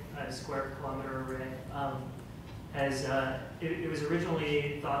SKA square kilometer array has it was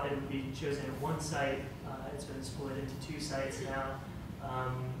originally thought that it would be chosen at one site. It's been split into 2 sites now.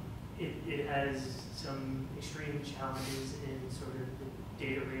 It has some extreme challenges in sort of the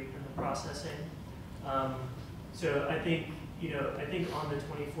data rate and the processing. So I think on the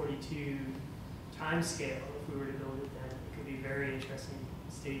 2042 time scale, if we were to build it then, it could be very interesting.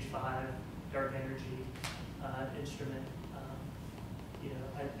 Stage 5 dark energy instrument.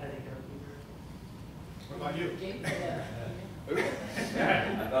 I think that would be very cool. What about you? Ooh. I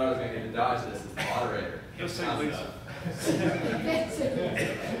thought I was going to get to dodge this as the moderator. Just say Lisa.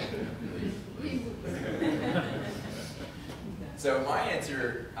 So my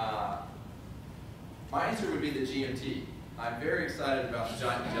answer would be the GMT. I'm very excited about the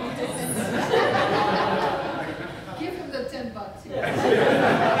giant Magellan telescope. Give him the $10.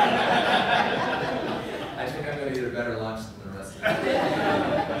 I think I'm going to get a better lunch than the rest of you.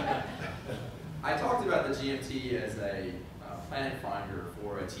 I talked about the GMT as a planet finder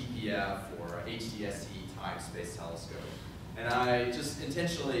for a TPF or a HDST type space telescope. And I just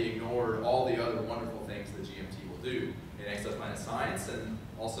intentionally ignored all the other wonderful things the GMT will do in exoplanet science and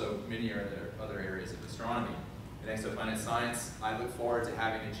also many other areas of astronomy. In exoplanet science, I look forward to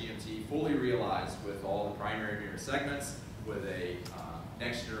having a GMT fully realized with all the primary mirror segments, with a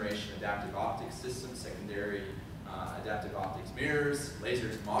next generation adaptive optics system, secondary adaptive optics mirrors, laser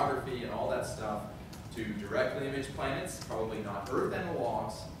tomography, and all that stuff to directly image planets, probably not Earth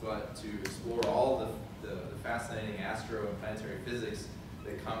analogs, but to explore all the fascinating astro and planetary physics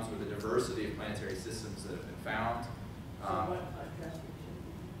that comes with the diversity of planetary systems that have been found.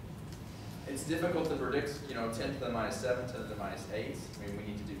 It's difficult to predict, 10 to the minus 7, 10 to the minus 8. I mean, we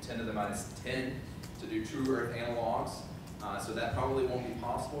need to do 10 to the minus 10 to do true Earth analogs. So that probably won't be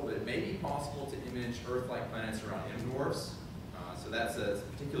possible, but it may be possible to image Earth-like planets around M-dwarfs. So that's a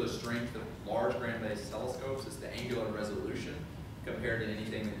particular strength of large ground-based telescopes, is the angular resolution compared to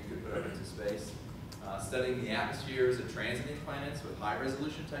anything that you could put up into space. Studying the atmospheres of transiting planets with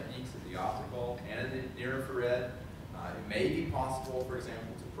high-resolution techniques at the optical and in the near-infrared. It may be possible, for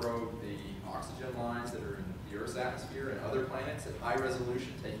example, to probe the oxygen lines that are in the Earth's atmosphere and other planets at high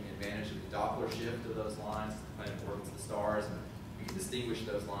resolution, taking advantage of the Doppler shift of those lines as the planet orbits the stars, and we can distinguish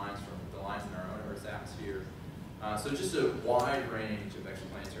those lines from the lines in our own Earth's atmosphere. So just a wide range of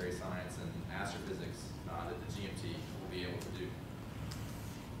exoplanetary science and astrophysics that the GMT will be able to do.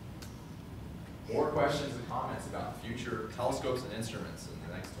 More questions and comments about the future telescopes and instruments in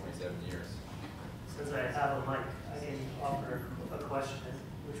the next 27 years? Since I have a mic, I can offer a question,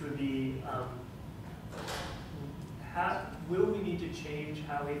 which would be, will we need to change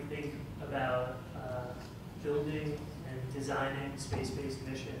how we think about building and designing space-based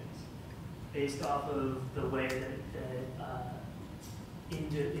missions based off of the way that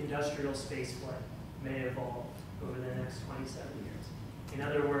industrial spaceflight may evolve over the next 27 years? In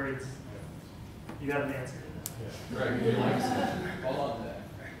other words, you have an answer to that. Greg, would you like to hold on to that?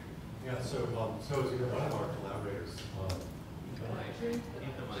 Yeah, so one of our collaborators, on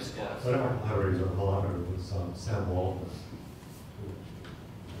Kilometer was Sam Waldman,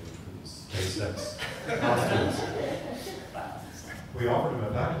 SpaceX costumes. We offered him a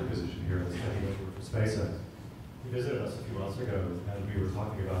faculty position here in the study work for SpaceX. He visited us a few months ago, and we were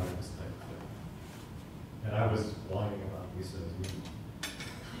talking about this thing. And I was whining about Lisa as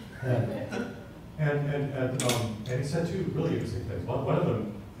well. And he said 2 really interesting things. One of them,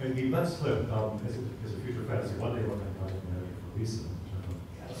 and he let slip as a future fantasy. One day we're going to project manager for Lisa.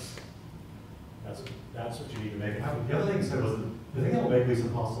 That's what you need to make it happen. The other thing he said was the thing that will make Lisa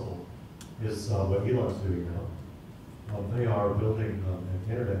possible is what Elon's doing now. They are building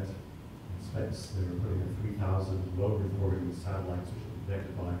an internet in space. They're putting in 3,000 low Earth orbiting satellites, which will be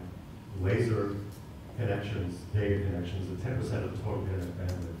connected by laser connections, data connections, and 10% of the total internet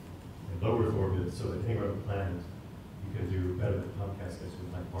bandwidth in low Earth orbit, so that anywhere on the planet you can do better than Comcast gets with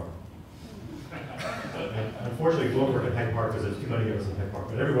Hyde Park. And unfortunately, we won't work at Hyde Park because there's too many of us in Hyde Park,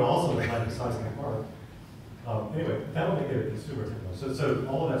 but everyone also in Hyde besides Hyde Park. Anyway, that'll make it a consumer technology. So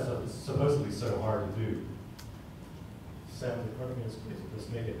all of that stuff is supposedly so hard to do. 7 economy is crazy. Let's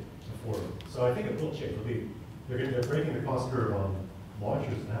make it affordable. So I think it will change. They're breaking the cost curve on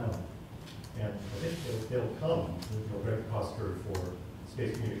launchers now, and I think they'll come. They'll break the cost curve for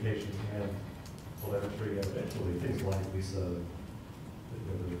space communication and telemetry, and eventually things like Lisa,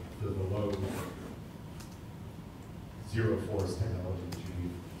 the low zero force technology that you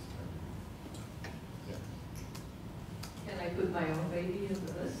need. Can I put my own baby in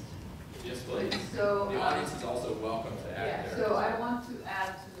the list? Yes, please. So, The audience is also welcome to add yeah, their. so I want to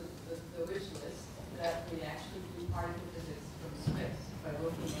add to the wish list that we actually do particle physics from space by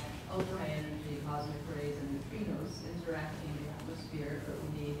looking at ultra-high energy cosmic rays and neutrinos interacting in the atmosphere, but we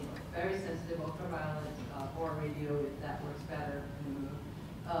need very sensitive ultraviolet or radio if that works better in the moon,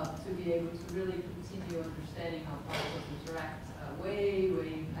 to be able to really continue understanding how particles interact way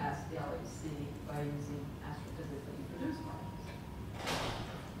past the LHC by using astrophysically produced particles.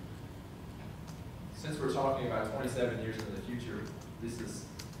 Since we're talking about 27 years into the future, this is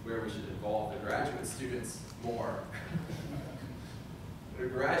where we should involve the graduate students more. Would a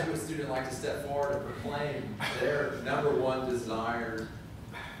graduate student like to step forward and proclaim their #1 desired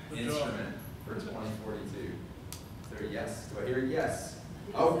instrument for 2042? Is there a yes? Do I hear a yes?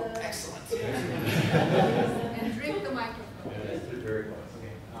 Oh, excellent. And drink the microphone. Yeah, that's very close.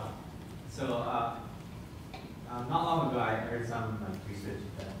 Okay. Not long ago, I heard some research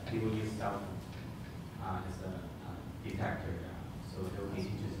that people use cell phone as a detector. So it would be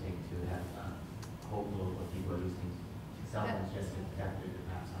interesting to have a whole globe of people using cell phones just to detect the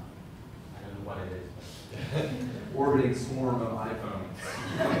map sound. I don't know what it is. Orbiting swarm of iPhones.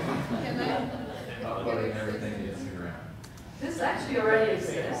 Can I? Uploading everything to Instagram. This actually already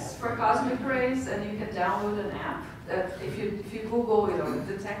exists for cosmic rays, and you can download an app that if you Google,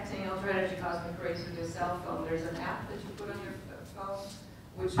 detecting ultra energy cosmic rays with your cell phone, there's an app that you put on your phone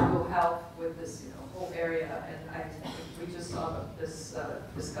which will help with this, whole area. And we just saw this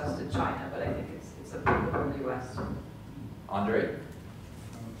discussed in China, but I think it's applicable in the U.S. Andre?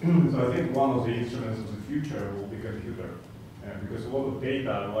 So I think one of the instruments of the future will be computer, because a lot of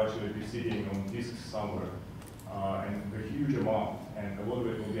data will actually be sitting on disks somewhere, and a huge amount, and a lot of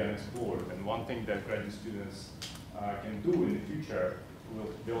it will be unexplored. And one thing that graduate students can do in the future,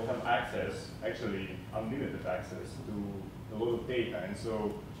 they'll have access, actually unlimited access to a lot of data. And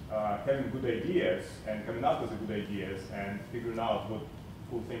so having good ideas and coming up with the good ideas and figuring out what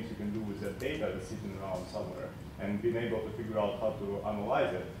cool things you can do with that data that's sitting around somewhere, and being able to figure out how to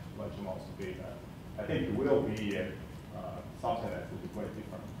analyze it, large amounts of data, I think it will be something that will be quite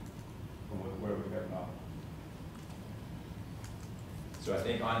different from where we have now. So I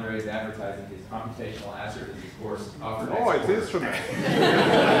think Andre is advertising his computational astrophysics course offered next Oh, it's quarter. instrument.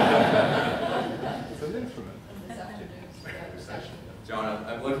 It's an instrument. John,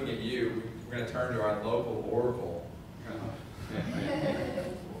 I'm looking at you. We're going to turn to our local oracle.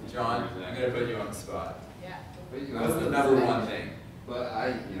 John, I'm going to put you on the spot. Yeah. What's the #1 thing? But I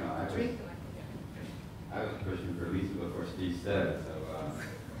was Drink the microphone. I was pushing for Lisa before Steve said it, so.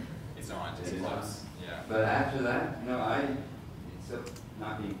 It's on. It It's is close. Yeah. But after that, so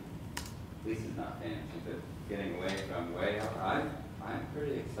not being, Lisa's not fancy, but getting away from way up, I'm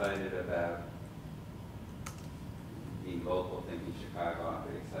pretty excited about being local, thinking Chicago. I'm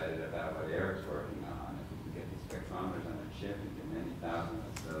pretty excited about what Eric's working on. If we can get these spectrometers on a chip and get many thousand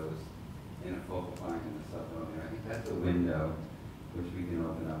of those in a focal point in the sublunar, I think that's a window which we can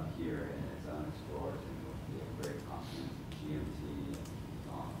open up here and it's unexplored, and we'll be a great complement to GMT and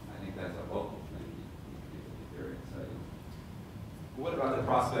so on. I think that's a local thing. It'll be very exciting. What about the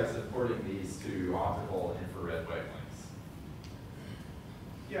prospects of porting these to optical infrared wavelengths?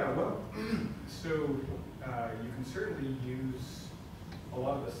 Yeah, well, so you can certainly use a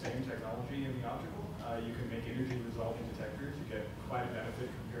lot of the same technology in the optical. You can make energy resolving detectors. You get quite a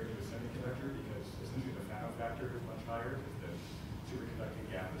benefit compared to a semiconductor because essentially the Fano factor is much higher because the superconducting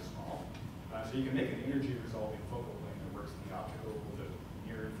gap is small. So you can make an energy resolving focal plane that works in the optical, the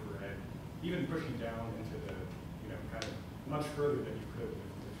near infrared, even pushing down into the, kind of much further than you could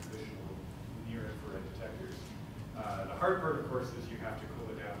with the traditional near infrared detectors. The hard part, of course, is you have to cool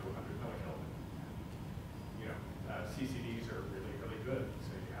it down to 100 millikelvin. CCDs are really, really good,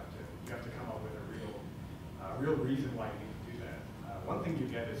 so you have to come up with a real reason why you need to do that. One thing you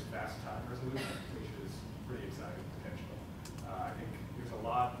get is fast time resolution, which is pretty exciting potential. I think there's a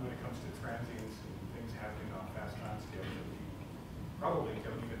lot when it comes to transients and things happening on fast time scales that we probably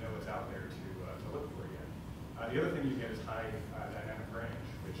don't even know what's out there to look for yet. The other thing you get is high dynamic range,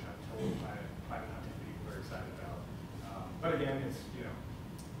 which I'm told climate hunting people are excited about. But again, it's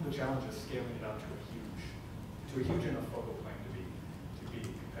the challenge is scaling it up to a huge enough focal plane to be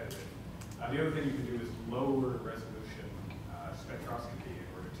competitive. The other thing you can do is lower resolution spectroscopy in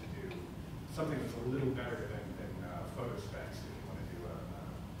order to do something that's a little better than photospecs if you want to do a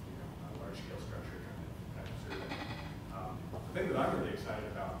large scale structure kind of survey. The thing that I'm really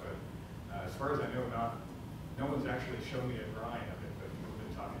excited about, but as far as I know, no one's actually shown me a drawing of it, but people have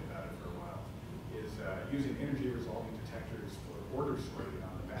been talking about it for a while, is using energy resolving detectors for order sorting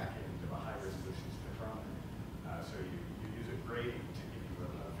on the back end of a high resolution spectrometer. So you use a grading to give you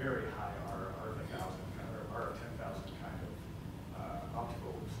a very high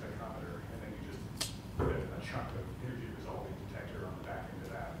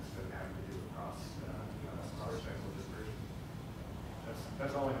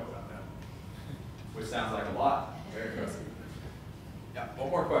That's all I know about that. Which sounds like a lot. Very impressive. Yeah,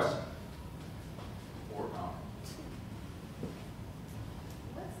 one more question. Or comment.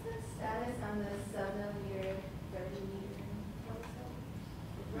 What's the status on the 7-millimeter 30-meter telescope?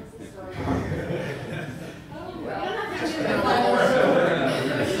 What's the story? Oh, well. You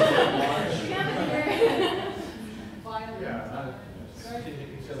have it here. Yeah.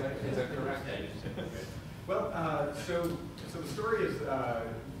 Is that correct? Well, so the story is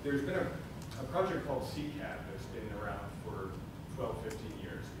there's been a project called CCAT that's been around for 12, 15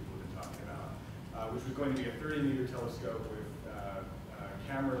 years, people have been talking about, which was going to be a 30-meter telescope with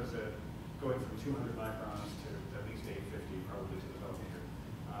cameras going from 200 microns to at least 850, probably to the millimeter,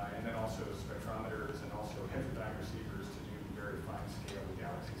 and then also spectrometers and also heterodyne receivers to do very fine scale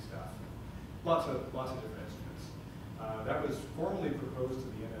galaxy stuff. Lots of different instruments. That was formally proposed to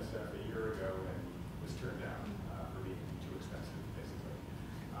the NSF a year ago and was turned down for being too expensive, basically.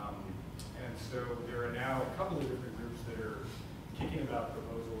 And so there are now a couple of different groups that are kicking about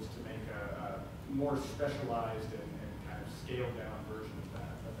proposals to make a more specialized and kind of scaled down version of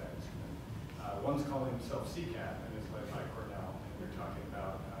that instrument. One's calling himself CCAT and is led by Cornell, and they're talking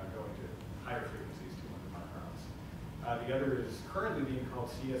about going to higher frequencies, 200 microns. The other is currently being called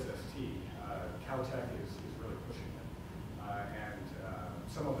CSST. Caltech is really pushing it. And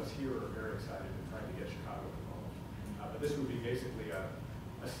some of us here are very excited and trying to get Chicago involved. But this would be basically a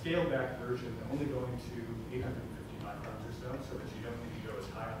scaled-back version, only going to 850 microns or so that you don't need to go as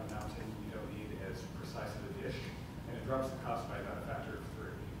high on the mountain, you don't need as precise of a dish, and it drops the cost by about a factor of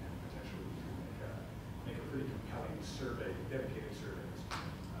 3, and potentially we can make a pretty compelling survey, dedicated survey.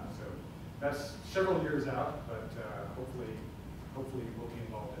 So that's several years out, but hopefully we'll be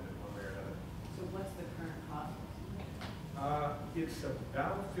involved in it one way or another. So what's the current cost? It's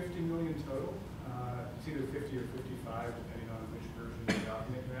about 50 million total. It's either 50 or 55, depending on which version of the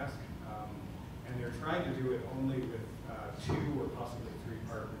document you ask. And they're trying to do it only with 2 or possibly 3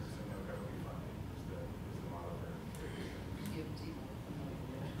 partners, and no government funding is the model there.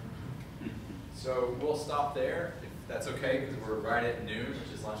 So we'll stop there, if that's okay, because we're right at noon,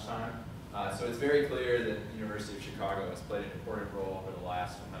 which is lunchtime. So it's very clear that the University of Chicago has played an important role over the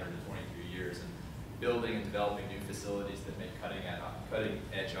last 123 years in building and developing new facilities that make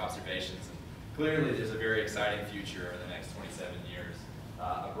cutting-edge observations. And clearly, there's a very exciting future over the next 27 years,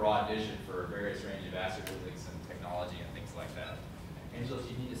 a broad vision for a various range of astrophysics and technology and things like that. Angela, do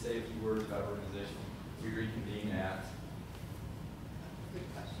you need to say a few words about organization? We reconvene at Good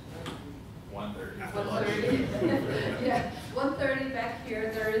question. 1:30. Yeah, 1:30 back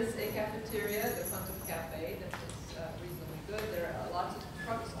here. There is a cafeteria, the Quantum Cafe, that is reasonably good. There are lots of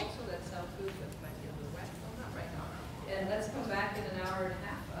trucks also that sell food that might be a little wet. No, not right now. And let's come back in an hour and a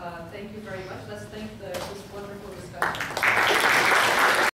half. Thank you very much. Let's thank this wonderful discussion.